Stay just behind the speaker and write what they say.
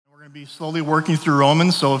going to be slowly working through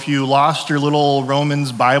Romans, so if you lost your little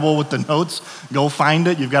Romans Bible with the notes, go find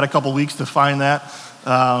it. You've got a couple weeks to find that,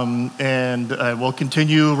 and we'll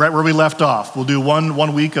continue right where we left off. We'll do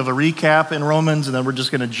one week of a recap in Romans, and then we're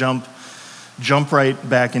just going to jump right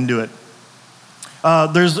back into it.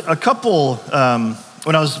 There's a couple,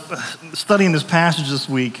 when I was studying this passage this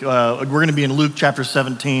week, we're going to be in Luke chapter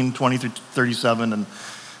 17, 20 through 37,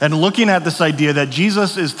 and looking at this idea that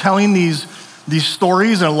Jesus is telling these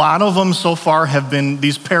stories, and a lot of them so far have been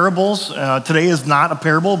these parables. Today is not a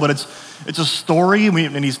parable, but it's a story,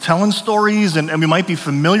 and he's telling stories, and we might be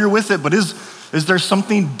familiar with it, but is there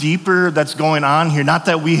something deeper that's going on here? Not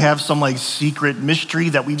that we have some like secret mystery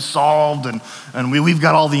that we've solved and we've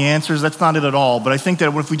got all the answers. That's not it at all. But I think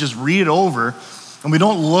that if we just read it over and we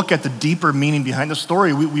don't look at the deeper meaning behind the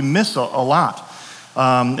story, we miss a lot.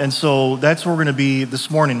 And so that's where we're going to be this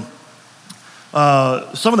morning.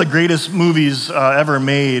 Some of the greatest movies ever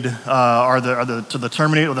made are the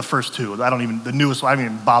Terminator, or the first two. The newest. I haven't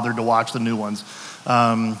even bothered to watch the new ones.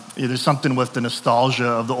 There's something with the nostalgia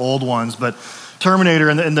of the old ones, but Terminator,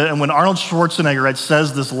 and when Arnold Schwarzenegger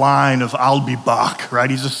says this line of "I'll be back," right?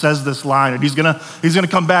 He just says this line, and he's gonna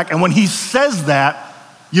come back. And when he says that,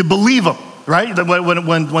 you believe him, right?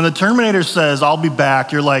 When the Terminator says "I'll be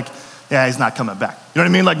back," you're like, yeah, he's not coming back. You know what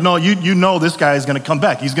I mean? Like, no, you know this guy is going to come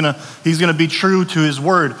back. He's going to be true to his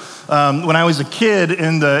word. When I was a kid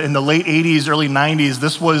in the late 80s, early 90s,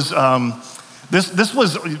 this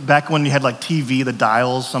was back when you had like TV, the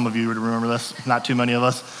dials. Some of you would remember this, not too many of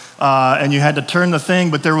us. And you had to turn the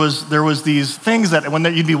thing, but there was these things that when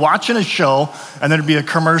you'd be watching a show and there'd be a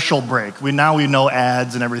commercial break. Now we know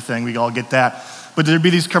ads and everything. We all get that. But there'd be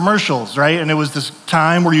these commercials, right? And it was this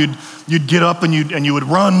time where you'd get up and you would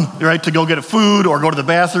run, right, to go get food or go to the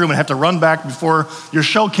bathroom and have to run back before your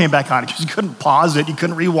show came back on because you couldn't pause it, you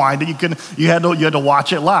couldn't rewind it, you had to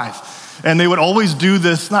watch it live. And they would always do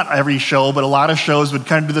this, not every show, but a lot of shows would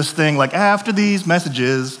kind of do this thing like, after these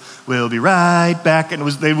messages, we'll be right back. And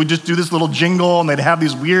they would just do this little jingle, and they'd have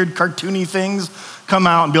these weird cartoony things come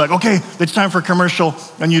out and be like, okay, it's time for a commercial,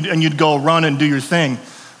 and you'd go run and do your thing.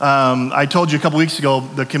 I told you a couple weeks ago,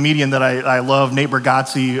 the comedian that I love, Nate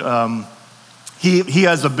Bargatze, he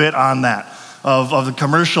has a bit on that, of the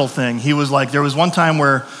commercial thing. He was like, there was one time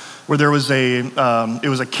where there was it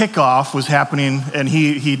was a kickoff was happening, and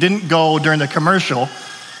he didn't go during the commercial,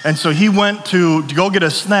 and so he went to go get a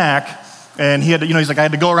snack, and he had to, he's like, I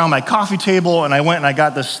had to go around my coffee table, and I went and I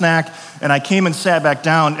got the snack, and I came and sat back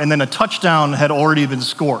down, and then a touchdown had already been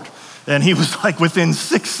scored. And he was like, within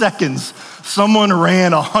 6 seconds, someone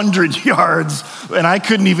ran 100 yards, and I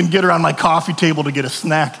couldn't even get around my coffee table to get a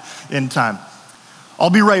snack in time. I'll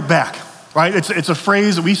be right back, right? It's a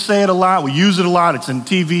phrase that we say it a lot. We use it a lot. It's in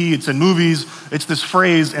TV. It's in movies. It's this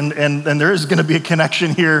phrase, and there is going to be a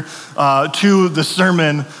connection here to the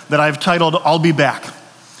sermon that I've titled, I'll be back.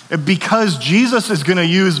 Because Jesus is going to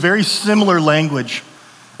use very similar language.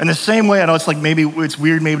 In the same way, I know it's like maybe it's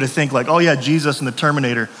weird maybe to think like, oh yeah, Jesus and the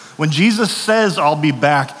Terminator. When Jesus says, I'll be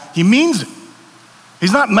back, he means it.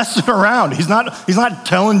 He's not messing around. He's not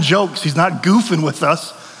telling jokes. He's not goofing with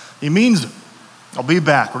us. He means it. I'll be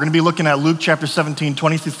back. We're going to be looking at Luke chapter 17,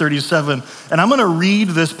 20 through 37. And I'm going to read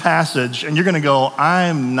this passage, and you're going to go,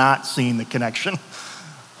 I'm not seeing the connection.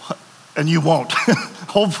 And you won't.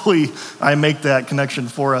 Hopefully, I make that connection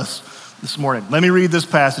for us this morning. Let me read this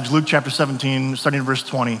passage, Luke chapter 17, starting in verse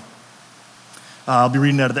 20. I'll be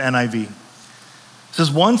reading out of the NIV. It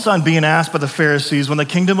says, once on being asked by the Pharisees when the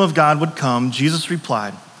kingdom of God would come, Jesus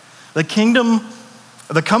replied, the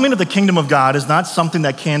coming of the kingdom of God is not something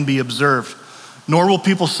that can be observed, nor will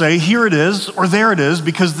people say, here it is, or there it is,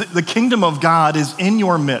 because the kingdom of God is in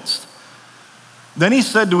your midst. Then he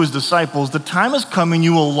said to his disciples, the time is coming,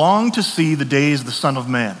 you will long to see the days of the Son of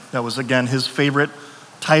Man. That was, again, his favorite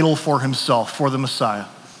title for himself, for the Messiah.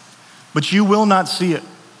 But you will not see it.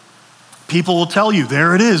 People will tell you,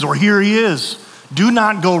 there it is, or here he is. Do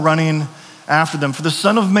not go running after them, for the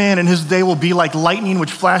Son of Man in his day will be like lightning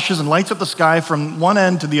which flashes and lights up the sky from one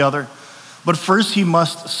end to the other. But first he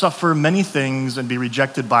must suffer many things and be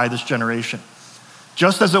rejected by this generation.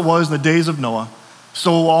 Just as it was in the days of Noah,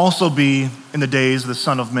 so will also be in the days of the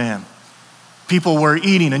Son of Man. People were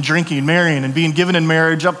eating and drinking, marrying and being given in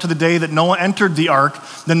marriage up to the day that Noah entered the ark.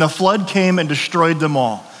 Then the flood came and destroyed them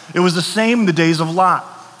all. It was the same in the days of Lot.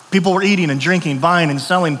 People were eating and drinking, buying and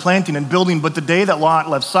selling, planting and building. But the day that Lot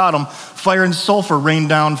left Sodom, fire and sulfur rained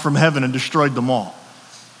down from heaven and destroyed them all.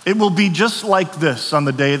 It will be just like this on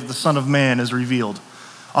the day that the Son of Man is revealed.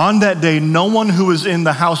 On that day, no one who is in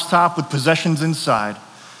the housetop with possessions inside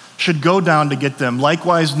should go down to get them.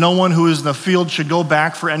 Likewise, no one who is in the field should go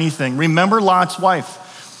back for anything. Remember Lot's wife.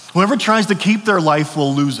 Whoever tries to keep their life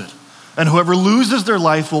will lose it, and whoever loses their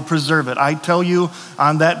life will preserve it. I tell you,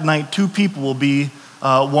 on that night, two people will be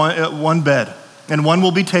one bed, and one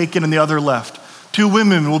will be taken and the other left. Two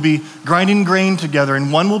women will be grinding grain together,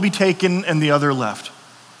 and one will be taken and the other left.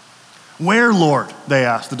 Where, Lord? They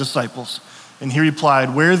asked the disciples. And he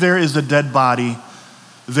replied, where there is a dead body,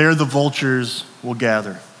 there the vultures will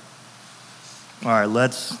gather. All right,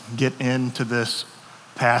 let's get into this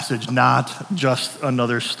passage, not just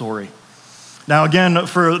another story. Now, again,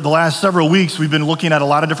 for the last several weeks, we've been looking at a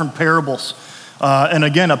lot of different parables. And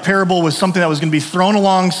again, a parable was something that was going to be thrown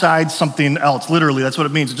alongside something else. Literally, that's what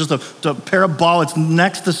it means. It's just a parable. It's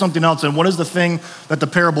next to something else. And what is the thing that the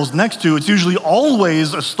parable is next to? It's usually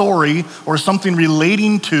always a story or something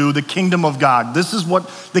relating to the kingdom of God. This is what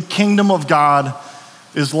the kingdom of God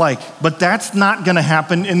is like. But that's not going to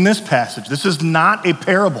happen in this passage. This is not a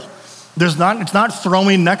parable. It's not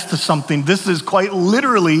throwing next to something. This is quite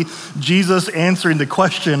literally Jesus answering the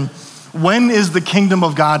question, when is the kingdom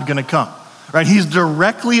of God going to come? Right? He's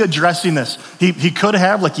directly addressing this. He could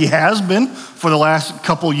have, like he has been for the last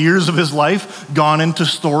couple years of his life, gone into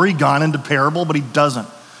story, gone into parable, but he doesn't.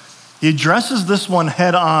 He addresses this one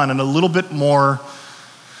head on in a little bit more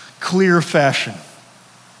clear fashion.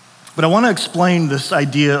 But I want to explain this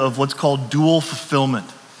idea of what's called dual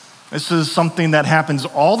fulfillment. This is something that happens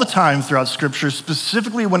all the time throughout Scripture,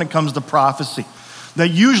 specifically when it comes to prophecy. That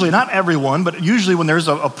usually, not everyone, but usually when there's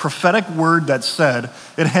a prophetic word that's said,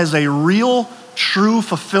 it has a real, true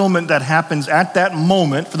fulfillment that happens at that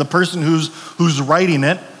moment for the person who's writing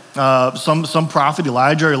it. Some prophet,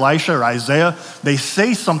 Elijah or Elisha or Isaiah, they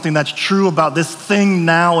say something that's true about this thing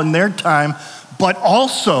now in their time, but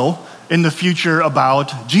also in the future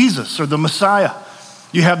about Jesus or the Messiah.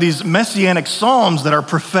 You have these messianic psalms that are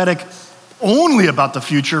prophetic only about the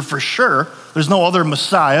future for sure. There's no other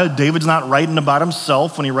Messiah. David's not writing about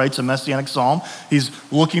himself when he writes a messianic psalm. He's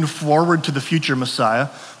looking forward to the future Messiah.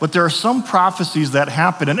 But there are some prophecies that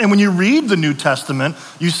happen. And when you read the New Testament,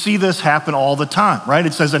 you see this happen all the time, right?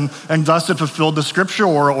 It says, and thus it fulfilled the scripture,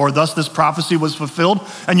 or thus this prophecy was fulfilled.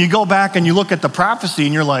 And you go back and you look at the prophecy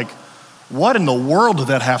and you're like, what in the world did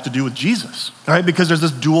that have to do with Jesus? Right? Because there's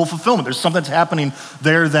this dual fulfillment. There's something that's happening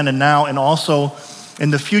there, then, and now, and also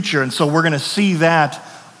in the future. And so we're going to see that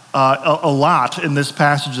a lot in this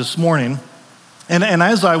passage this morning. And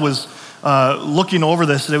as I was looking over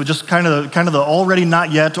this, it was just kind of the already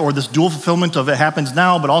not yet, or this dual fulfillment of it happens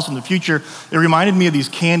now, but also in the future. It reminded me of these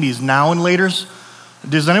candies, Now and Laters.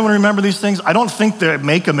 Does anyone remember these things? I don't think they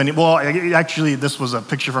make them any. Well, actually, this was a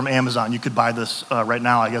picture from Amazon. You could buy this right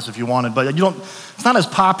now, I guess, if you wanted, but it's not as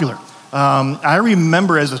popular. I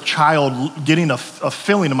remember as a child getting a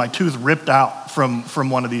filling in my tooth ripped out from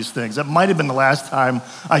one of these things. That might have been the last time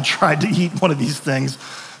I tried to eat one of these things,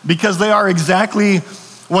 because they are exactly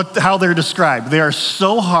how they're described. They are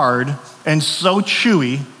so hard and so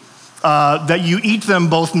chewy that you eat them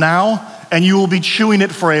both now and you will be chewing it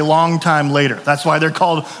for a long time later. That's why they're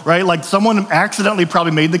called, right? Like someone accidentally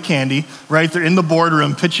probably made the candy, right? They're in the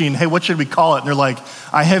boardroom pitching, hey, what should we call it? And they're like,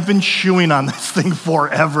 I have been chewing on this thing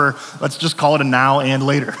forever. Let's just call it a Now and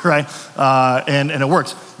Later, right? And it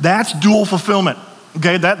works. That's dual fulfillment,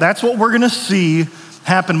 okay? That's what we're gonna see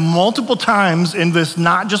happen multiple times in this,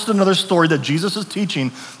 not just another story that Jesus is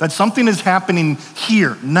teaching, that something is happening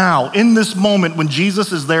here, now, in this moment when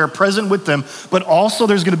Jesus is there, present with them, but also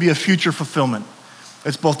there's gonna be a future fulfillment.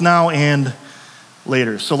 It's both now and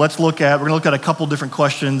later. So we're gonna look at a couple different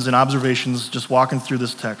questions and observations just walking through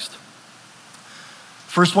this text.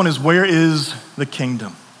 First one is, where is the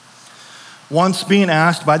kingdom? Once being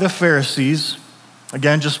asked by the Pharisees,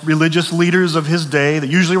 again, just religious leaders of his day that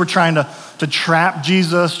usually were trying to trap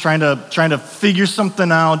Jesus, trying to figure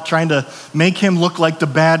something out, trying to make him look like the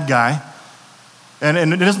bad guy.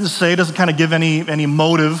 And it doesn't kind of give any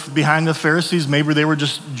motive behind the Pharisees. Maybe they were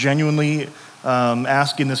just genuinely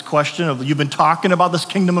asking this question of, you've been talking about this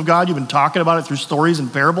kingdom of God, you've been talking about it through stories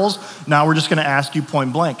and parables, now we're just gonna ask you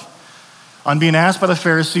point blank. On being asked by the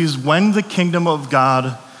Pharisees when the kingdom of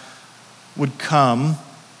God would come,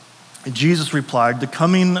 Jesus replied, the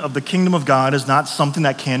coming of the kingdom of God is not something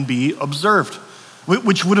that can be observed,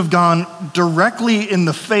 which would have gone directly in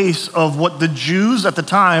the face of what the Jews at the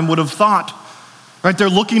time would have thought, right? They're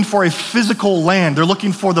looking for a physical land. They're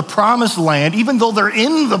looking for the promised land. Even though they're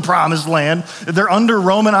in the promised land, they're under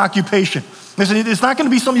Roman occupation. Listen, it's not gonna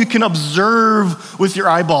be something you can observe with your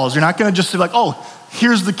eyeballs. You're not gonna just say like, oh,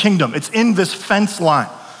 here's the kingdom. It's in this fence line,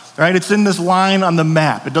 right? It's in this line on the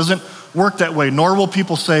map. It doesn't work that way, nor will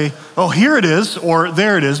people say, oh, here it is, or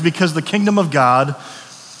there it is, because the kingdom of God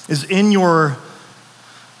is in your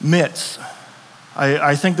midst.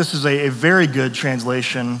 I think this is a very good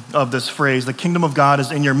translation of this phrase. The kingdom of God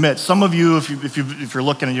is in your midst. Some of you, if you're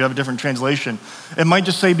looking and you have a different translation, it might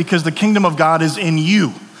just say because the kingdom of God is in you,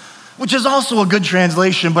 which is also a good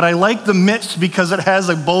translation, but I like the midst because it has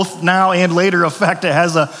a both now and later effect. It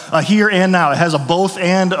has a here and now. It has a both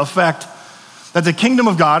and effect. That the kingdom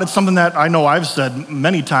of God, it's something that I know I've said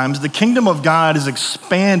many times, the kingdom of God is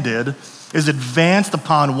expanded, is advanced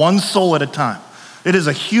upon one soul at a time. It is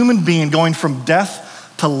a human being going from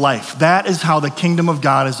death to life. That is how the kingdom of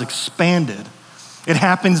God is expanded. It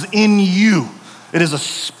happens in you. It is a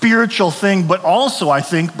spiritual thing, but also, I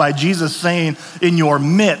think, by Jesus saying, in your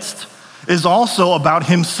midst, is also about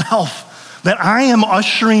himself. That I am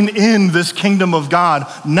ushering in this kingdom of God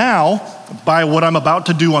now by what I'm about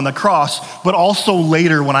to do on the cross, but also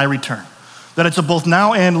later when I return. That it's a both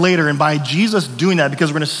now and later, and by Jesus doing that, because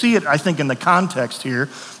we're going to see it, I think, in the context here,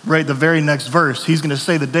 right, the very next verse, he's going to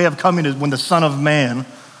say the day of coming is when the Son of Man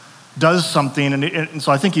does something, and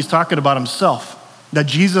so I think he's talking about himself, that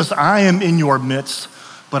Jesus, I am in your midst,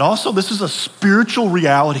 but also this is a spiritual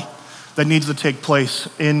reality that needs to take place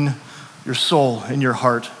in your soul, in your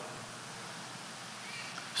heart.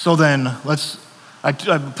 So then, I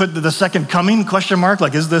put the second coming, question mark,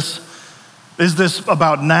 like is this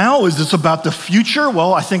about now? Is this about the future?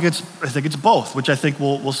 Well, I think it's both, which I think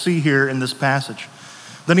we'll see here in this passage.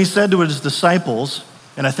 Then he said to his disciples,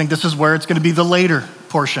 and I think this is where it's going to be the later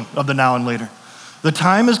portion of the now and later. The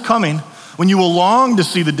time is coming when you will long to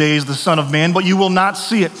see the days of the Son of Man, but you will not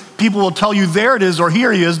see it. People will tell you, there it is, or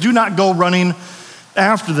here he is. Do not go running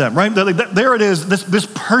after them, right? There it is, this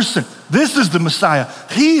person. This is the Messiah.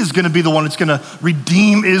 He is going to be the one that's going to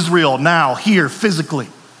redeem Israel now, here, physically.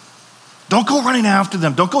 Don't go running after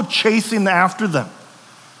them. Don't go chasing after them.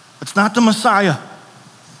 It's not the Messiah.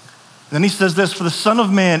 Then he says this, for the Son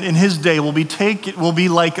of Man in his day will be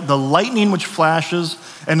like the lightning which flashes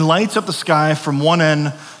and lights up the sky from one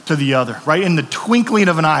end to the other, right? In the twinkling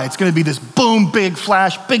of an eye. It's going to be this boom, big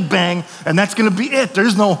flash, big bang, and that's going to be it.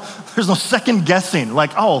 There's no second guessing.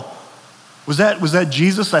 Like, oh, was that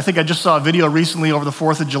Jesus? I think I just saw a video recently over the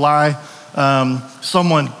 4th of July.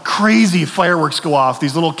 Someone crazy fireworks go off.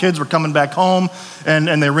 These little kids were coming back home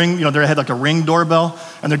and they ring, they had like a Ring doorbell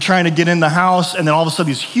and they're trying to get in the house, and then all of a sudden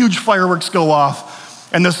these huge fireworks go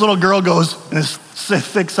off and this little girl goes in this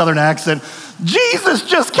thick Southern accent, Jesus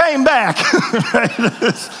just came back.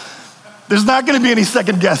 There's not going to be any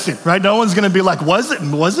second guessing, right? No one's going to be like, was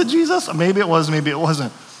it Jesus? Maybe it was, maybe it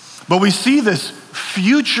wasn't. But we see this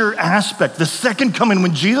future aspect, the second coming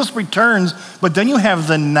when Jesus returns, but then you have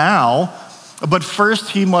the now. But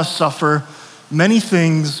first he must suffer many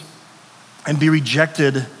things and be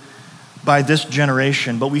rejected by this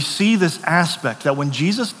generation. But we see this aspect that when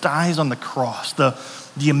Jesus dies on the cross, the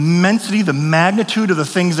immensity, the magnitude of the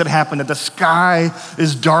things that happen, that the sky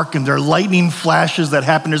is darkened, there are lightning flashes that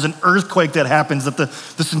happen, there's an earthquake that happens, that the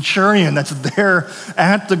centurion that's there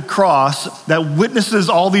at the cross that witnesses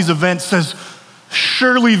all these events says,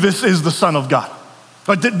 surely this is the Son of God.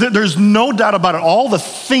 But there's no doubt about it. All the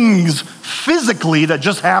things physically that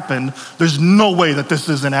just happened, there's no way that this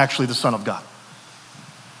isn't actually the Son of God.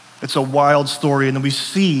 It's a wild story, and then we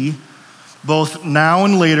see both now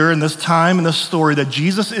and later in this time in this story that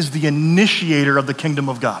Jesus is the initiator of the kingdom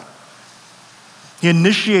of God. He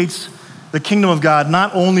initiates the kingdom of God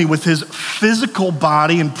not only with his physical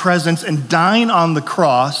body and presence and dying on the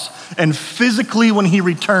cross and physically when he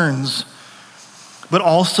returns, but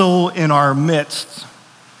also in our midst,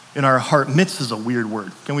 in our heart. Midst is a weird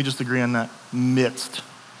word. Can we just agree on that? Midst.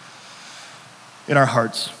 In our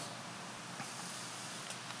hearts.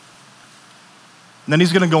 And then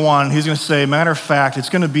he's going to go on, he's going to say, matter of fact, it's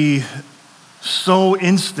going to be so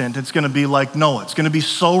instant, it's going to be like Noah. It's going to be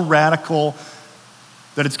so radical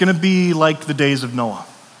that it's going to be like the days of Noah.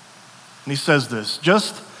 And he says this,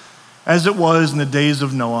 just as it was in the days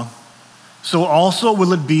of Noah, so also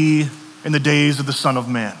will it be in the days of the Son of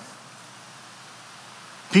Man.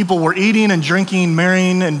 People were eating and drinking,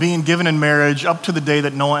 marrying and being given in marriage up to the day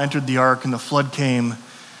that Noah entered the ark and the flood came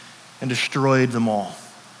and destroyed them all.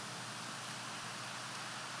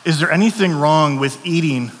 Is there anything wrong with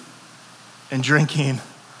eating and drinking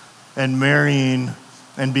and marrying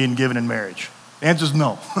and being given in marriage? The answer is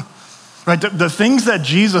no. Right? The things that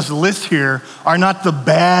Jesus lists here are not the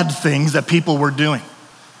bad things that people were doing.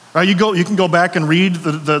 Right? You can go back and read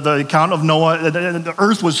the account of Noah. The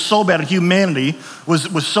earth was so bad, humanity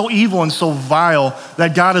was so evil and so vile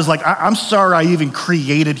that God is like, I'm sorry I even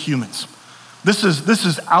created humans. This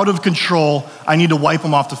is out of control. I need to wipe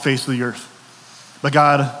them off the face of the earth. But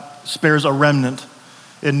God spares a remnant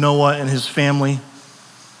in Noah and his family.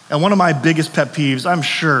 And one of my biggest pet peeves, I'm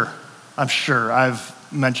sure I'm sure I've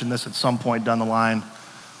mentioned this at some point down the line.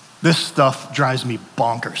 This stuff drives me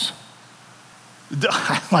bonkers.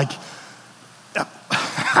 Like,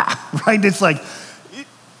 right? It's like,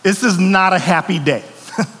 this is not a happy day.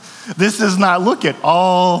 This is not, look at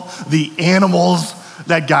all the animals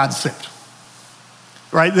that God saved.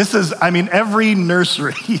 Right? This is, every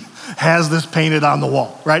nursery has this painted on the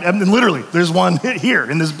wall, right? Literally, there's one here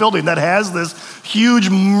in this building that has this huge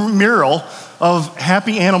mural of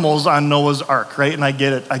happy animals on Noah's Ark, right? And I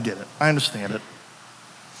get it. I understand it,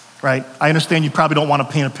 right? I understand you probably don't want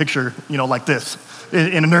to paint a picture, like this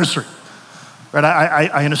in a nursery, right?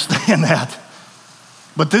 I understand that.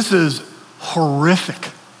 But this is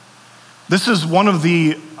horrific. This is one of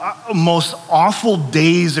the most awful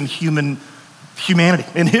days in humanity,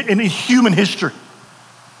 in human history.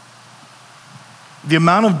 The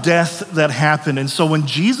amount of death that happened. And so when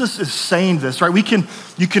Jesus is saying this, right,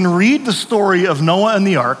 you can read the story of Noah and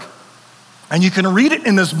the ark, and you can read it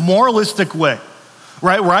in this moralistic way,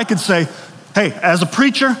 right? Where I could say, hey, as a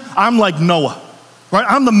preacher, I'm like Noah, right?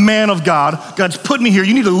 I'm the man of God. God's put me here.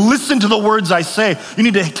 You need to listen to the words I say. You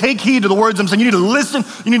need to take heed to the words I'm saying. You need to listen.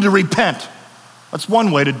 You need to repent. That's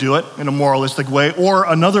one way to do it in a moralistic way. Or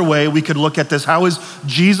another way we could look at this. How is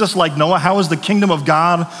Jesus like Noah? How is the kingdom of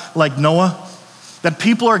God like Noah? That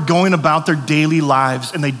people are going about their daily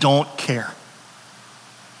lives and they don't care.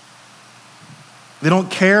 They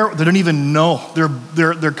don't care. They don't even know.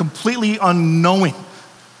 They're completely unknowing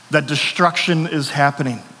that destruction is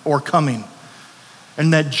happening or coming,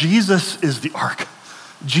 and that Jesus is the ark.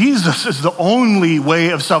 Jesus is the only way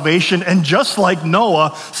of salvation. And just like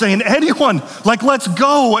Noah saying, anyone, let's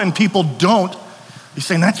go, and people don't, he's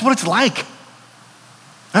saying that's what it's like.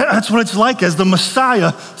 That's what it's like as the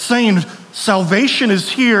Messiah saying salvation is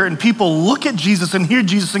here, and people look at Jesus and hear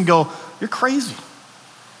Jesus and go, you're crazy.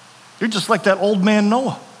 You're just like that old man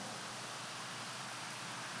Noah.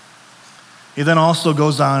 He then also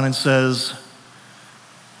goes on and says,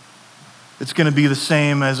 it's going to be the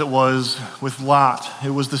same as it was with Lot. It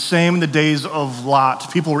was the same in the days of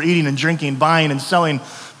Lot. People were eating and drinking, buying and selling,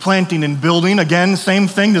 planting and building. Again, same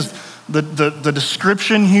thing. The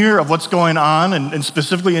description here of what's going on, and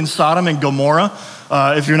specifically in Sodom and Gomorrah.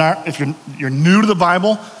 If you're new to the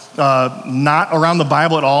Bible, not around the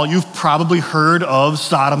Bible at all, you've probably heard of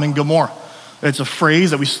Sodom and Gomorrah. It's a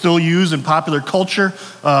phrase that we still use in popular culture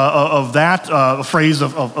a phrase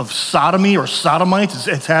of sodomy or sodomites.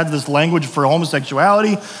 It's had this language for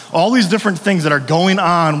homosexuality, all these different things that are going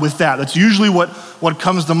on with that. That's usually what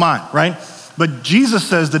comes to mind, right? But Jesus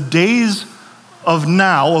says the days of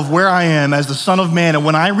now, of where I am as the Son of Man, and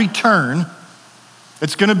when I return,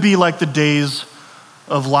 it's going to be like the days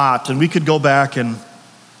of Lot. And we could go back and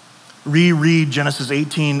reread Genesis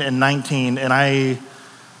 18 and 19, and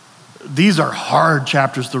these are hard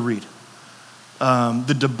chapters to read.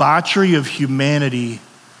 The debauchery of humanity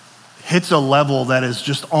hits a level that is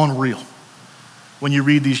just unreal when you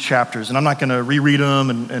read these chapters. And I'm not going to reread them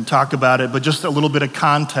and talk about it, but just a little bit of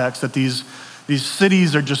context that these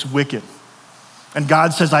cities are just wicked. And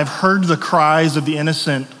God says, I've heard the cries of the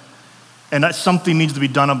innocent, and that something needs to be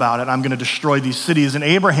done about it. I'm going to destroy these cities. And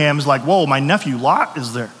Abraham's like, whoa, my nephew Lot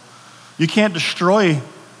is there. You can't destroy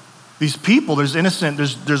these people. There's innocent,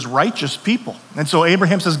 there's righteous people. And so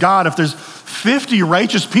Abraham says, God, if there's 50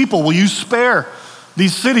 righteous people, will you spare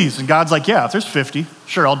these cities? And God's like, yeah, if there's 50,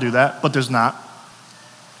 sure, I'll do that, but there's not.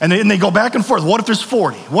 And they go back and forth. What if there's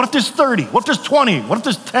 40? What if there's 30? What if there's 20? What if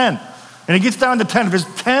there's 10? And it gets down to 10. If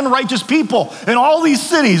there's 10 righteous people in all these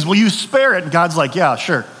cities, will you spare it? And God's like, yeah,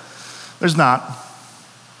 sure. There's not.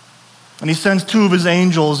 And he sends 2 of his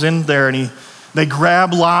angels in there, and they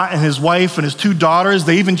grab Lot and his wife and his 2 daughters.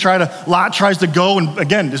 Lot tries to go, and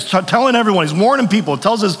again, just telling everyone, he's warning people. It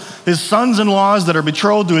tells his sons-in-laws that are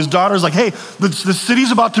betrothed to his daughters, like, hey, the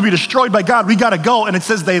city's about to be destroyed by God. We got to go. And it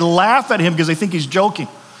says they laugh at him because they think he's joking.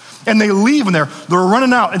 And they leave, and they're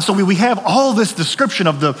running out. And so we have all this description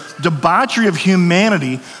of the debauchery of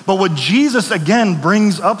humanity. But what Jesus, again,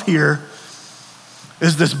 brings up here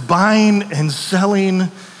is this buying and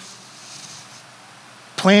selling,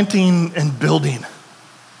 planting and building.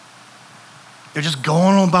 They're just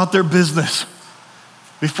going about their business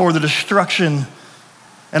before the destruction.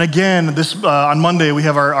 And again, this on Monday, we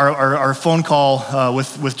have our phone call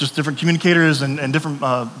with just different communicators and different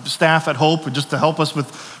staff at Hope, just to help us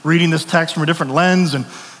with reading this text from a different lens.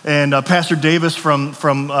 And Pastor Davis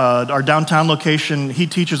from our downtown location, he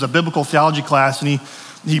teaches a biblical theology class, and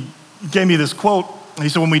he gave me this quote. And he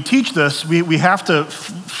said, when we teach this, we have to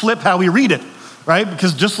flip how we read it, right?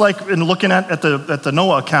 Because just like in looking at the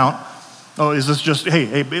Noah account, Oh, is this just,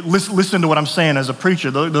 hey, listen to what I'm saying as a preacher.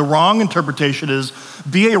 The wrong interpretation is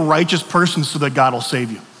be a righteous person so that God will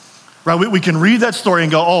save you. Right? We can read that story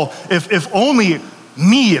and go, oh, if only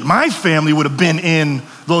me and my family would have been in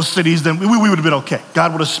those cities, then we would have been okay.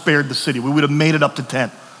 God would have spared the city. We would have made it up to 10.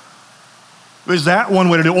 Is that one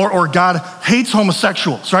way to do it? Or God hates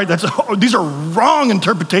homosexuals, right? These are wrong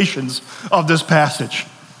interpretations of this passage.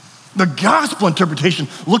 The gospel interpretation,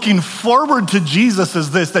 looking forward to Jesus, is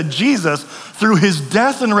this, that Jesus, through his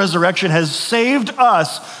death and resurrection, has saved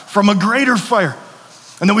us from a greater fire.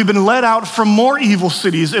 And that we've been led out from more evil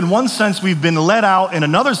cities. In one sense, we've been led out. In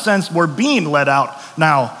another sense, we're being led out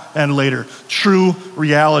now and later. True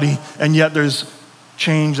reality, and yet there's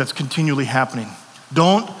change that's continually happening.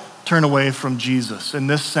 Don't turn away from Jesus. In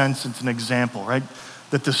this sense, it's an example, right?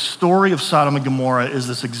 That the story of Sodom and Gomorrah is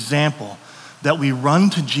this example that we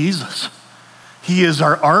run to Jesus. He is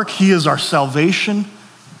our ark, he is our salvation,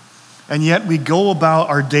 and yet we go about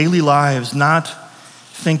our daily lives not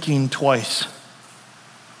thinking twice.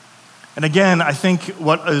 And again, I think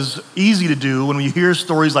what is easy to do when we hear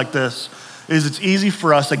stories like this is it's easy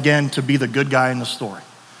for us, again, to be the good guy in the story.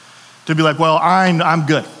 To be like, well, I'm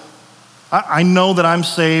good. I know that I'm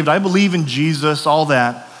saved. I believe in Jesus, all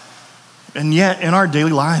that. And yet, in our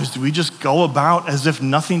daily lives, do we just go about as if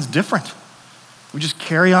nothing's different? We just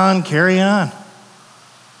carry on.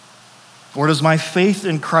 Or does my faith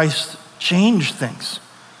in Christ change things?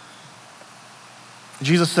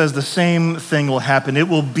 Jesus says the same thing will happen. It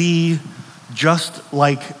will be just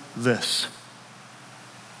like this.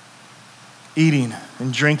 Eating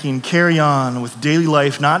and drinking, carry on with daily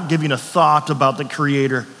life, not giving a thought about the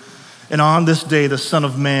Creator. And on this day, the Son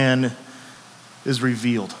of Man is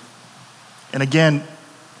revealed. And again,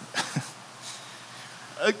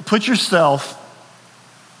 put yourself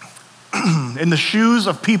in the shoes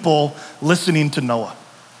of people listening to Noah.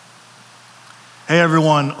 Hey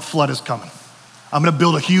everyone, a flood is coming. I'm gonna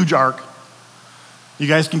build a huge ark. You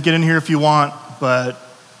guys can get in here if you want, but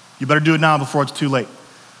you better do it now before it's too late.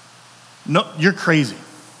 No, you're crazy.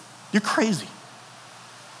 You're crazy.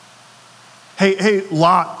 Hey,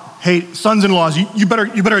 Lot, hey, sons-in-laws, you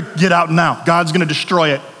better get out now. God's gonna destroy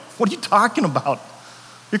it. What are you talking about?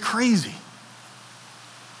 You're crazy.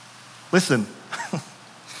 Listen,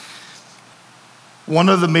 one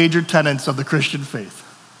of the major tenets of the Christian faith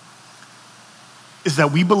is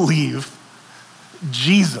that we believe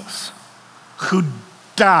Jesus, who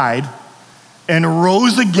died and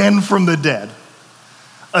rose again from the dead,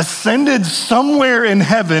 ascended somewhere in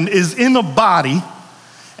heaven, is in a body,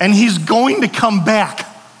 and he's going to come back.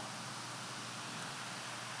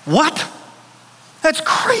 What? That's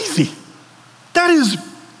crazy. That is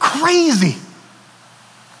crazy.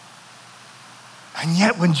 And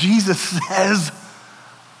yet when Jesus says,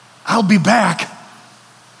 I'll be back,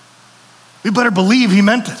 we better believe he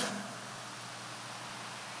meant it.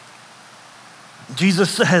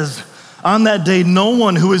 Jesus says, on that day, no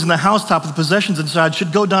one who is in the housetop with possessions inside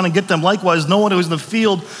should go down and get them. Likewise, no one who is in the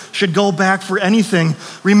field should go back for anything.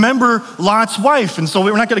 Remember Lot's wife. And so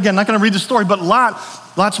we're not gonna read the story, but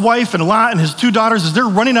Lot's wife and Lot and his two daughters, as they're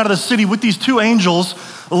running out of the city with these two angels,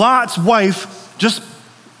 Lot's wife just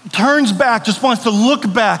turns back, just wants to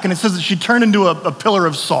look back, and it says that she turned into a pillar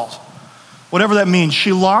of salt. Whatever that means.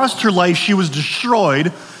 She lost her life. She was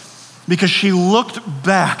destroyed because she looked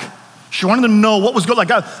back. She wanted to know what was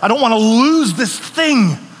going on. I don't want to lose this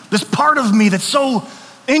thing, this part of me that's so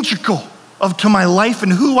integral to my life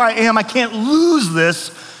and who I am. I can't lose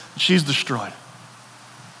this. She's destroyed.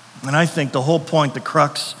 And I think the whole point, the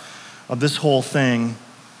crux of this whole thing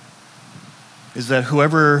is that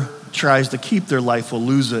whoever tries to keep their life will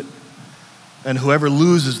lose it, and whoever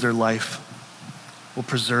loses their life will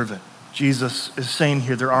preserve it. Jesus is saying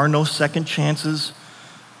here, there are no second chances.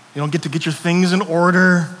 You don't get to get your things in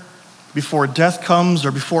order before death comes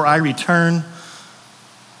or before I return.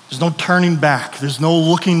 There's no turning back. There's no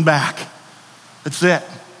looking back. That's it.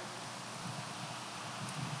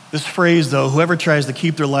 This phrase, though, whoever tries to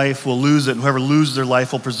keep their life will lose it, and whoever loses their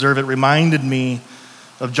life will preserve it, reminded me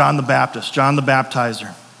of John the Baptist, John the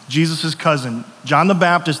Baptizer, Jesus' cousin. John the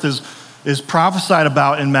Baptist is prophesied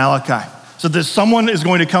about in Malachi. So that someone is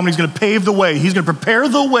going to come and he's going to pave the way. He's going to prepare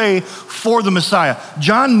the way for the Messiah.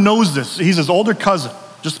 John knows this. He's his older cousin,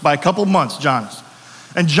 just by a couple of months, John is.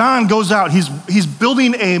 And John goes out, he's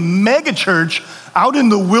building a mega church out in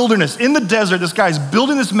the wilderness, in the desert. This guy's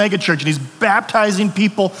building this mega church and he's baptizing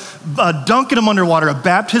people, dunking them underwater, a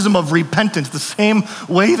baptism of repentance, the same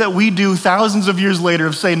way that we do thousands of years later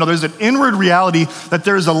of saying, no, there's an inward reality that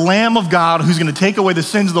there's a Lamb of God who's gonna take away the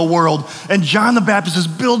sins of the world. And John the Baptist is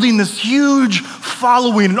building this huge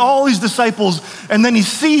following and all these disciples, And then he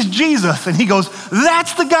sees Jesus and he goes,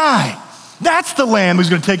 that's the guy. That's the Lamb who's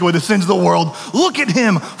going to take away the sins of the world. Look at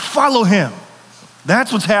him, follow him.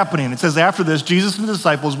 That's what's happening. It says after this, Jesus and the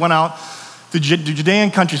disciples went out to the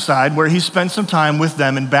Judean countryside where he spent some time with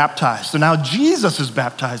them and baptized. So now Jesus is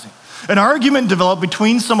baptizing. An argument developed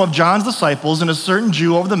between some of John's disciples and a certain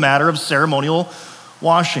Jew over the matter of ceremonial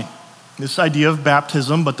washing. This idea of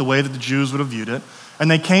baptism, but the way that the Jews would have viewed it. And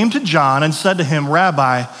they came to John and said to him,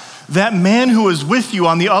 Rabbi, that man who is with you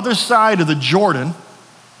on the other side of the Jordan,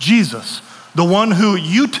 Jesus, the one who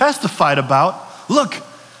you testified about, look,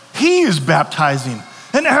 he is baptizing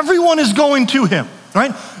and everyone is going to him,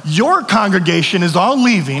 right? Your congregation is all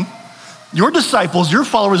leaving. Your disciples, your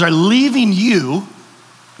followers are leaving you.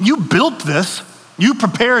 You built this, you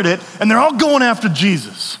prepared it, and they're all going after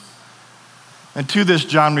Jesus. And to this,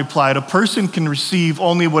 John replied, a person can receive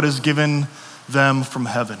only what is given them from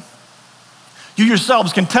heaven. You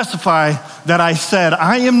yourselves can testify that I said,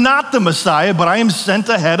 I am not the Messiah, but I am sent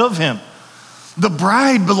ahead of him. The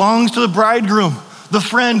bride belongs to the bridegroom. The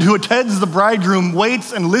friend who attends the bridegroom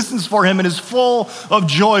waits and listens for him and is full of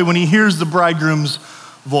joy when he hears the bridegroom's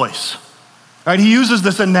voice. Right? He uses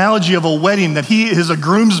this analogy of a wedding, that he is a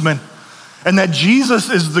groomsman and that Jesus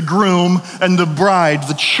is the groom and the bride,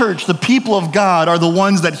 the church, the people of God are the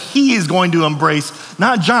ones that he is going to embrace,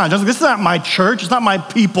 not John. This is not my church, it's not my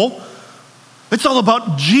people. It's all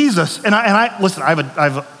about Jesus. And I listen,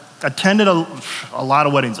 I've attended a lot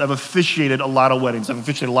of weddings. I've officiated a lot of weddings. I've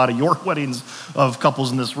officiated a lot of your weddings of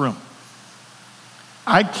couples in this room.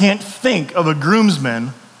 I can't think of a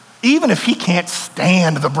groomsman, even if he can't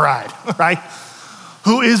stand the bride, right?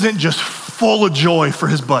 Who isn't just full of joy for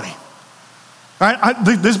his buddy, right?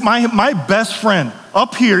 My best friend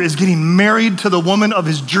up here is getting married to the woman of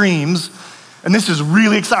his dreams, and this is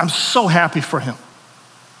really exciting. I'm so happy for him.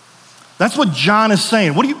 That's what John is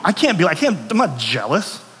saying. I'm not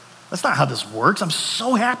jealous. That's not how this works. I'm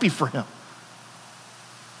so happy for him.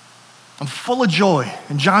 I'm full of joy.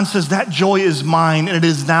 And John says that joy is mine, and it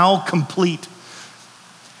is now complete.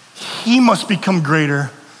 He must become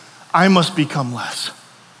greater, I must become less.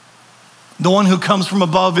 The one who comes from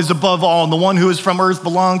above is above all, and the one who is from earth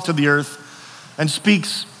belongs to the earth and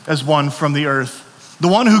speaks as one from the earth. The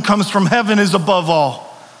one who comes from heaven is above all.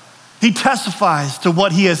 He testifies to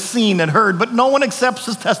what he has seen and heard, but no one accepts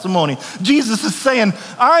his testimony. Jesus is saying,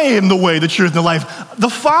 I am the way, the truth, and the life. The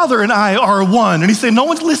Father and I are one. And he's saying, no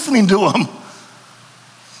one's listening to him.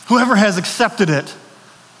 Whoever has accepted it,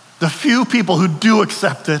 the few people who do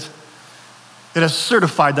accept it, it has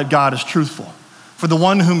certified that God is truthful. For the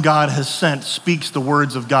one whom God has sent speaks the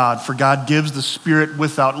words of God, for God gives the Spirit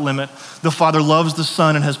without limit. The Father loves the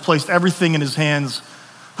Son and has placed everything in his hands.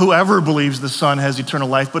 Whoever believes the Son has eternal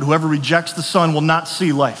life, but whoever rejects the Son will not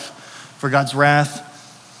see life, for God's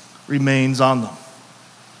wrath remains on them.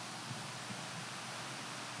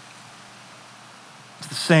 It's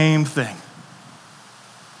the same thing.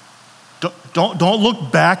 Don't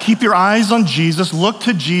look back. Keep your eyes on Jesus. Look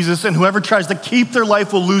to Jesus, and whoever tries to keep their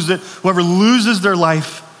life will lose it. Whoever loses their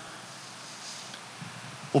life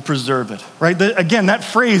will preserve it. Right? Again, that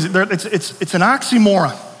phrase, it's an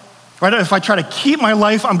oxymoron. Right? If I try to keep my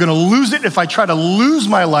life, I'm going to lose it. If I try to lose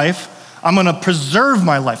my life, I'm going to preserve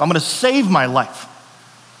my life. I'm going to save my life.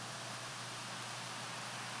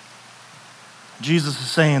 Jesus is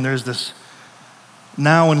saying there's this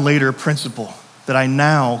now and later principle that I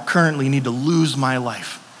now currently need to lose my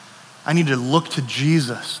life. I need to look to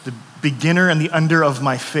Jesus, the beginner and the end of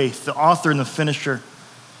my faith, the author and the finisher,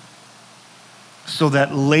 so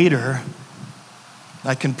that later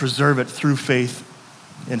I can preserve it through faith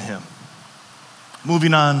in him.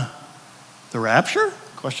 Moving on, the rapture?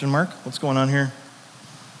 Question mark. What's going on here?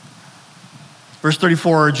 Verse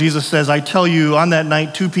 34, Jesus says, I tell you, on that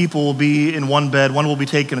night, 2 people will be in one bed, one will be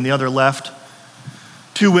taken and the other left.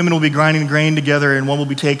 2 women will be grinding grain together and one will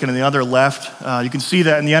be taken and the other left. You can see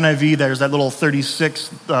that in the NIV, there's that little 36,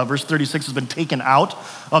 verse 36 has been taken out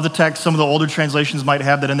of the text. Some of the older translations might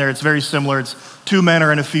have that in there. It's very similar. It's 2 men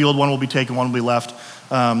are in a field, one will be taken, one will be left.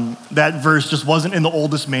 That verse just wasn't in the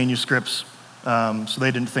oldest manuscripts, so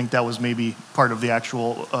they didn't think that was maybe part of the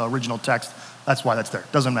actual original text. That's why that's there.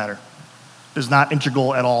 Doesn't matter. It's not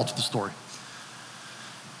integral at all to the story.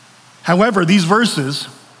 However, these verses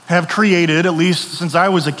have created, at least since I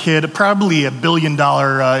was a kid, probably $1 billion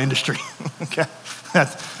industry. Okay,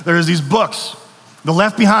 there's these books, the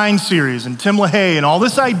Left Behind series and Tim LaHaye, and all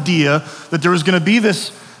this idea that there was going to be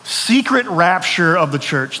this secret rapture of the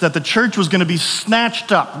church, that the church was going to be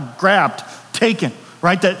snatched up, grabbed, taken,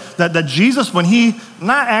 right? That Jesus, when he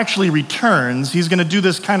not actually returns, he's going to do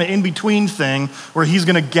this kind of in-between thing where he's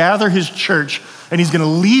going to gather his church and he's going to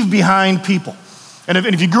leave behind people. And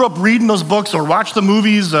if you grew up reading those books or watched the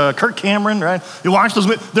movies, Kirk Cameron, right? You watch those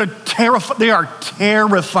movies, they are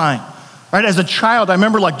terrifying, right? As a child, I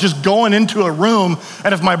remember like just going into a room,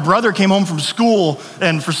 and if my brother came home from school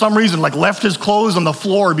and for some reason like left his clothes on the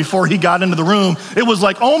floor before he got into the room, it was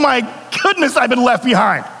like, oh my goodness, I've been left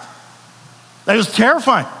behind. That was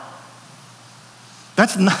terrifying.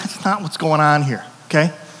 That's not what's going on here,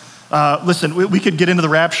 okay? Listen, we could get into the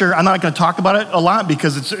rapture. I'm not going to talk about it a lot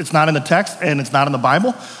because it's not in the text and it's not in the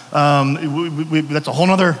Bible. That's a whole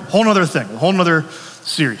nother thing, a whole nother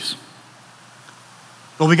series.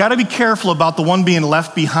 But we got to be careful about the one being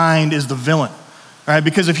left behind is the villain, all right?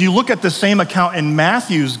 Because if you look at the same account in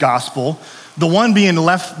Matthew's gospel, the one being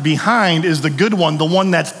left behind is the good one. The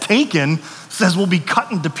one that's taken says will be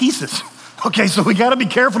cut into pieces. Okay, so we got to be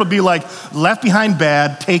careful to be like left behind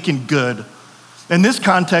bad, taken good. In this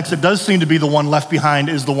context, it does seem to be the one left behind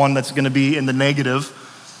is the one that's going to be in the negative.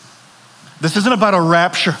 This isn't about a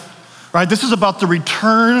rapture, right? This is about the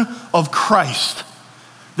return of Christ.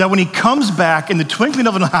 That when he comes back in the twinkling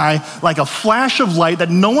of an eye, like a flash of light that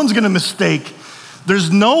no one's going to mistake,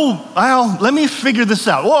 there's no, well, let me figure this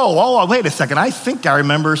out. Whoa, wait a second. I think I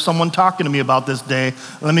remember someone talking to me about this day.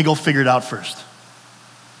 Let me go figure it out first.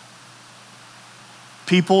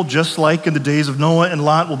 People, just like in the days of Noah and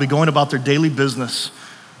Lot, will be going about their daily business.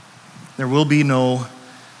 There will be no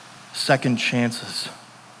second chances.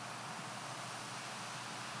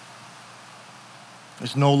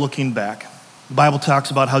 There's no looking back. The Bible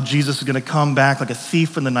talks about how Jesus is going to come back like a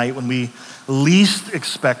thief in the night when we least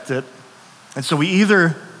expect it. And so we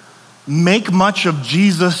either make much of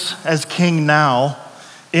Jesus as king now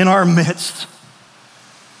in our midst,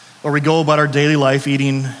 or we go about our daily life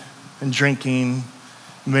eating and drinking,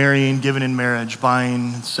 marrying, giving in marriage,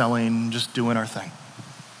 buying, selling, just doing our thing.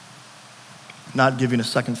 Not giving a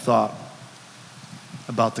second thought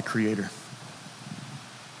about the Creator.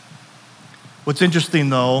 What's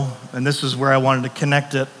interesting though, and this is where I wanted to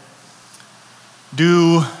connect it,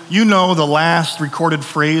 do you know the last recorded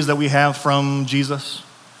phrase that we have from Jesus?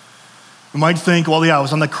 We might think, well, yeah, it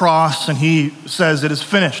was on the cross and he says it is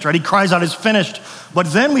finished, right? He cries out, it's finished. But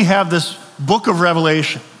then we have this book of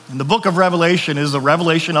Revelation. And the book of Revelation is a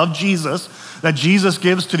revelation of Jesus that Jesus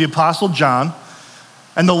gives to the Apostle John.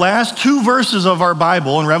 And the last two verses of our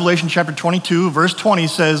Bible in Revelation chapter 22, verse 20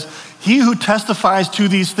 says, he who testifies to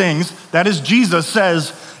these things, that is Jesus,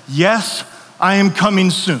 says, yes, I am coming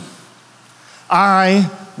soon.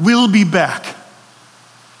 I will be back.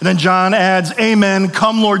 And then John adds, amen,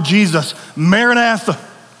 come Lord Jesus, Maranatha.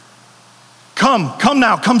 Come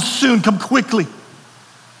now, come soon, come quickly.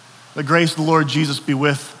 The grace of the Lord Jesus be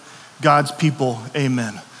with God's people,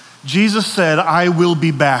 amen. Jesus said, I will be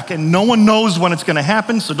back. And no one knows when it's gonna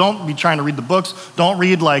happen, so don't be trying to read the books. Don't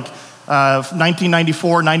read like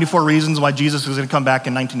 1994, 94 reasons why Jesus is gonna come back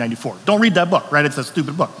in 1994. Don't read that book, right? It's a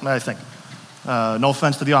stupid book, I think. No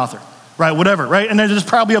offense to the author, right? Whatever, right? And there's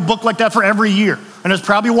probably a book like that for every year. And there's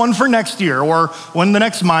probably one for next year or when the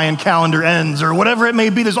next Mayan calendar ends or whatever it may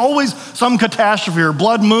be. There's always some catastrophe or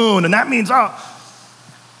blood moon, and that means,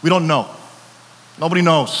 we don't know. Nobody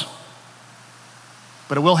knows.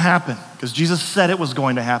 But it will happen because Jesus said it was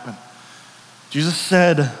going to happen. Jesus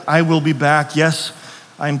said, I will be back. Yes,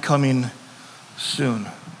 I am coming soon.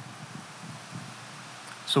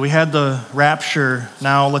 So we had the rapture.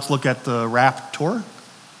 Now let's look at the raptor.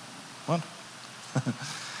 What?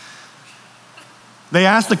 They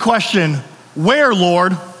asked the question, where,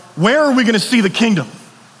 Lord? Where are we going to see the kingdom?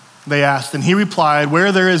 They asked, and he replied,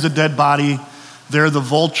 where there is a dead body, there the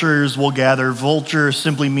vultures will gather. Vulture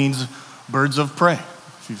simply means birds of prey.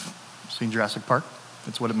 If you've seen Jurassic Park,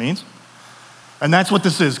 that's what it means. And that's what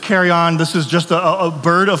this is. Carry on, this is just a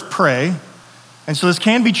bird of prey. And so this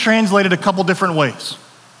can be translated a couple different ways.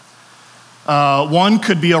 One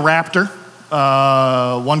could be a raptor.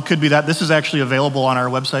 One could be that. This is actually available on our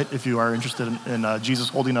website if you are interested in Jesus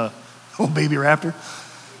holding a baby raptor.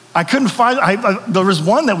 I couldn't find, there was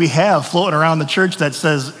one that we have floating around the church that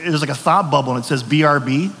says, it was like a thought bubble and it says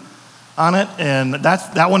BRB on it. And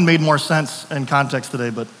that one made more sense in context today,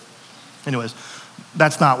 but anyways,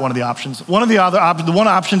 that's not one of the options. One of the other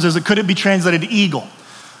options is could it be translated eagle,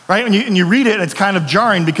 right? And you read it, it's kind of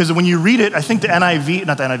jarring because when you read it, I think the NIV,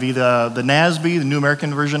 not the NIV, the NASB, the New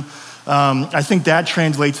American Version, I think that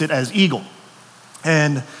translates it as eagle.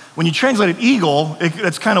 And when you translate it eagle,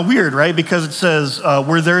 it's kind of weird, right? Because it says,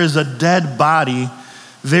 where there is a dead body,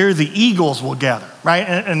 there the eagles will gather, right?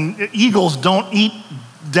 And eagles don't eat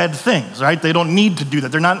dead things, right? They don't need to do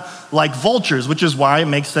that. They're not like vultures, which is why it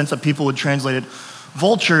makes sense that people would translate it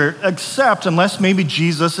vulture, except unless maybe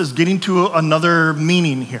Jesus is getting to another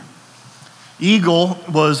meaning here. Eagle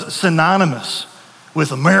was synonymous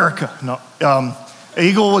with America. No,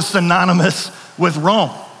 eagle was synonymous with Rome,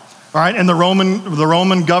 all right? And the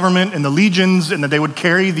Roman government and the legions, and that they would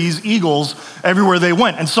carry these eagles everywhere they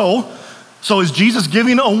went. And so is Jesus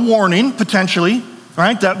giving a warning, potentially,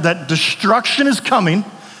 right? That destruction is coming,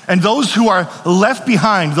 and those who are left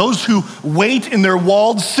behind, those who wait in their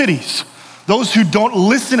walled cities, those who don't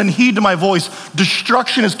listen and heed to my voice,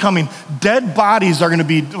 destruction is coming. Dead bodies are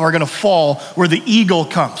gonna fall where the eagle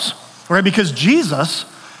comes, right? Because Jesus,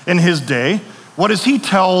 in his day, what does he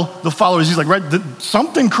tell the followers? He's like, right,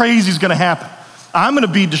 something crazy is gonna happen. I'm gonna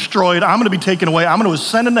be destroyed, I'm gonna be taken away, I'm gonna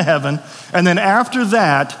ascend into heaven, and then after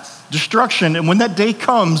that, destruction, and when that day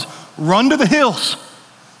comes, run to the hills,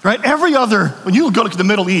 right? When you go to the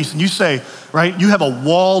Middle East and you say, right, you have a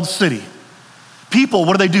walled city, people,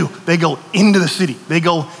 what do? They go into the city. They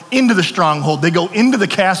go into the stronghold. They go into the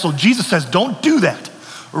castle. Jesus says, don't do that.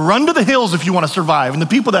 Run to the hills if you want to survive. And the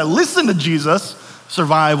people that listen to Jesus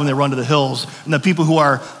survive when they run to the hills. And the people who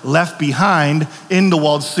are left behind in the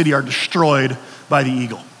walled city are destroyed by the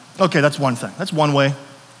eagle. Okay, that's one thing. That's one way.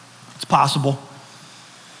 It's possible.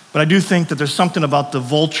 But I do think that there's something about the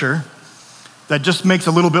vulture that just makes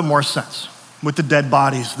a little bit more sense with the dead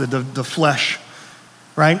bodies, the flesh,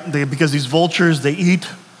 right? Because these vultures, they eat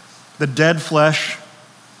the dead flesh.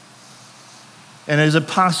 And is it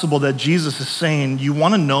possible that Jesus is saying, you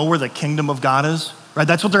want to know where the kingdom of God is? Right?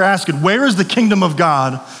 That's what they're asking. Where is the kingdom of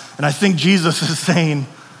God? And I think Jesus is saying,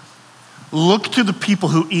 look to the people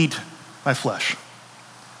who eat my flesh.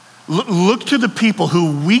 Look to the people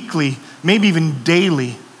who weekly, maybe even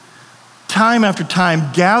daily, time after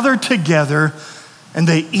time, gather together and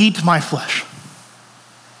they eat my flesh.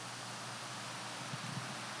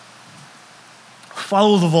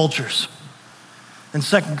 Follow the vultures. In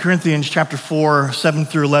 2 Corinthians chapter 4, 7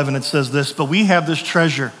 through 11, it says this, but we have this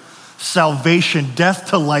treasure, salvation,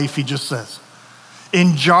 death to life, he just says,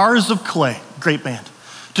 in jars of clay, great band,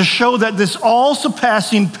 to show that this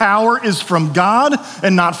all-surpassing power is from God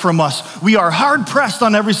and not from us. We are hard-pressed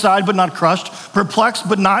on every side, but not crushed, perplexed,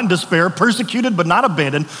 but not in despair, persecuted, but not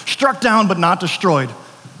abandoned, struck down, but not destroyed.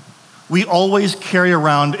 We always carry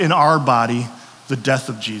around in our body the death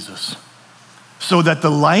of Jesus, so that the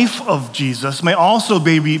life of Jesus may also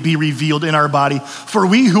be revealed in our body. For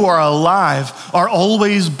we who are alive are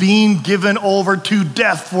always being given over to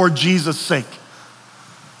death for Jesus' sake.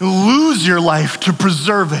 Lose your life to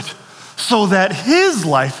preserve it, so that his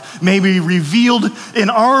life may be revealed in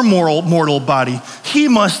our mortal body. He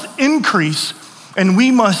must increase and we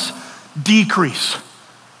must decrease. All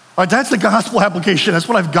right, that's the gospel application. That's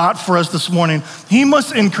what I've got for us this morning. He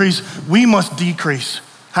must increase, we must decrease.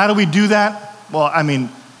 How do we do that? Well, I mean,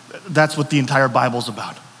 that's what the entire Bible's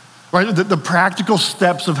about, right? The practical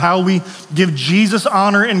steps of how we give Jesus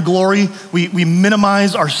honor and glory. We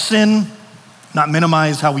minimize our sin, not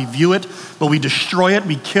minimize how we view it, but we destroy it.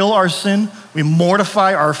 We kill our sin. We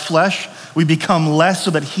mortify our flesh. We become less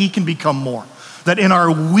so that he can become more. That in our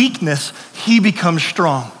weakness, he becomes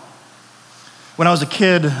strong. When I was a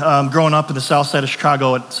kid, growing up in the south side of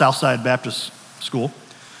Chicago at Southside Baptist School,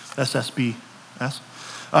 SSBS,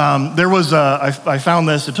 there was, I found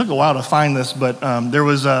this, it took a while to find this, but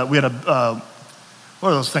we had what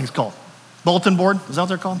are those things called? Bulletin board, is that what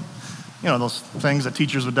they're called? You know, those things that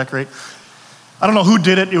teachers would decorate. I don't know who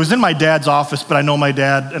did it. It was in my dad's office, but I know my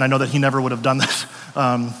dad, and I know that he never would have done this.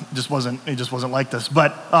 He just wasn't like this.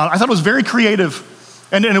 But I thought it was very creative.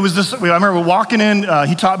 And it was this, I remember walking in,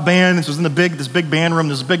 he taught band, this was in this big band room,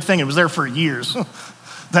 this big thing, it was there for years.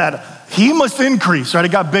 That he must increase, right?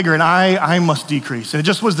 It got bigger and I must decrease. And it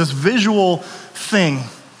just was this visual thing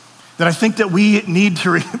that I think that we need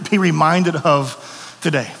to be reminded of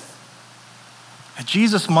today. That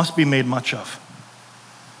Jesus must be made much of.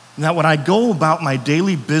 And that when I go about my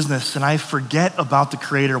daily business and I forget about the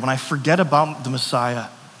Creator, when I forget about the Messiah,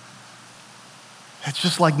 it's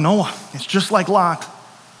just like Noah, it's just like Lot.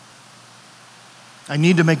 I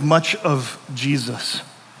need to make much of Jesus.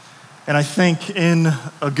 And I think in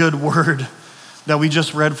a good word that we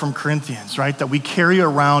just read from Corinthians, right? That we carry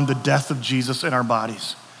around the death of Jesus in our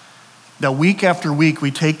bodies. That week after week,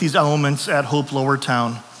 we take these elements at Hope Lower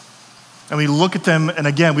Town and we look at them, and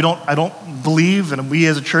again, I don't believe, and we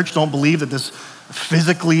as a church don't believe that this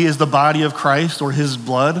physically is the body of Christ or his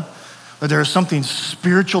blood. That there is something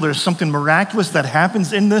spiritual, there's something miraculous that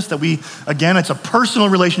happens in this, that it's a personal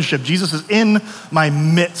relationship. Jesus is in my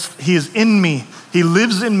midst. He is in me. He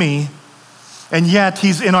lives in me, and yet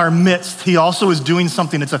he's in our midst. He also is doing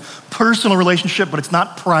something. It's a personal relationship, but it's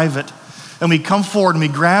not private. And we come forward and we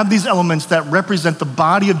grab these elements that represent the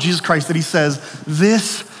body of Jesus Christ, that he says,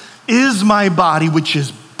 this is my body, which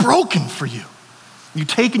is broken for you. You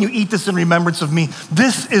take and you eat this in remembrance of me.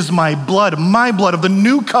 This is my blood of the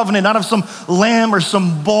new covenant, not of some lamb or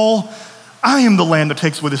some bull. I am the lamb that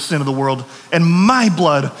takes away the sin of the world, and my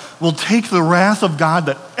blood will take the wrath of God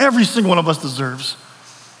that every single one of us deserves.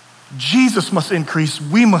 Jesus must increase,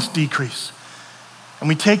 we must decrease. And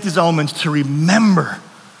we take these elements to remember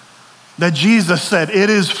that Jesus said, it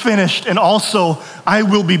is finished, and also I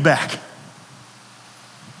will be back.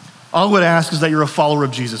 All I would ask is that you're a follower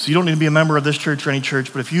of Jesus. You don't need to be a member of this church or any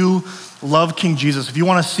church, but if you love King Jesus, if you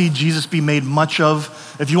want to see Jesus be made much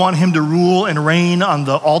of, if you want him to rule and reign on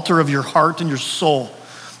the altar of your heart and your soul,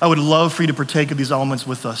 I would love for you to partake of these elements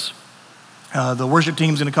with us. The worship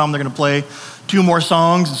team's gonna come, they're gonna play 2 more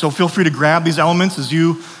songs, and so feel free to grab these elements as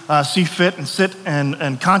you see fit and sit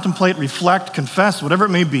and contemplate, reflect, confess, whatever it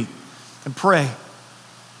may be, and pray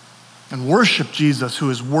and worship Jesus, who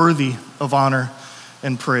is worthy of honor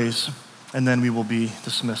and praise, and then we will be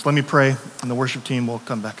dismissed. Let me pray, and the worship team will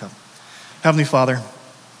come back up. Heavenly Father,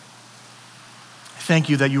 thank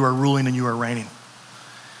you that you are ruling and you are reigning.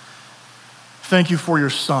 Thank you for your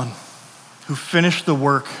Son, who finished the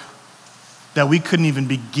work that we couldn't even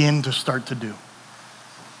begin to start to do.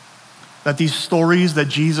 That these stories that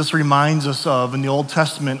Jesus reminds us of in the Old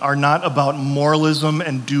Testament are not about moralism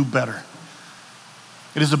and do better.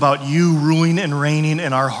 It is about you ruling and reigning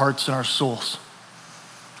in our hearts and our souls.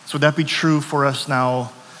 So would that be true for us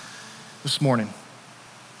now this morning?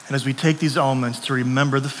 And as we take these elements to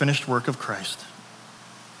remember the finished work of Christ,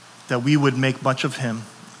 that we would make much of him,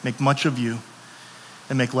 make much of you,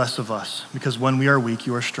 and make less of us. Because when we are weak,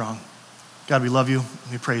 you are strong. God, we love you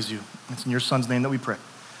and we praise you. It's in your Son's name that we pray.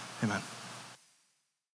 Amen.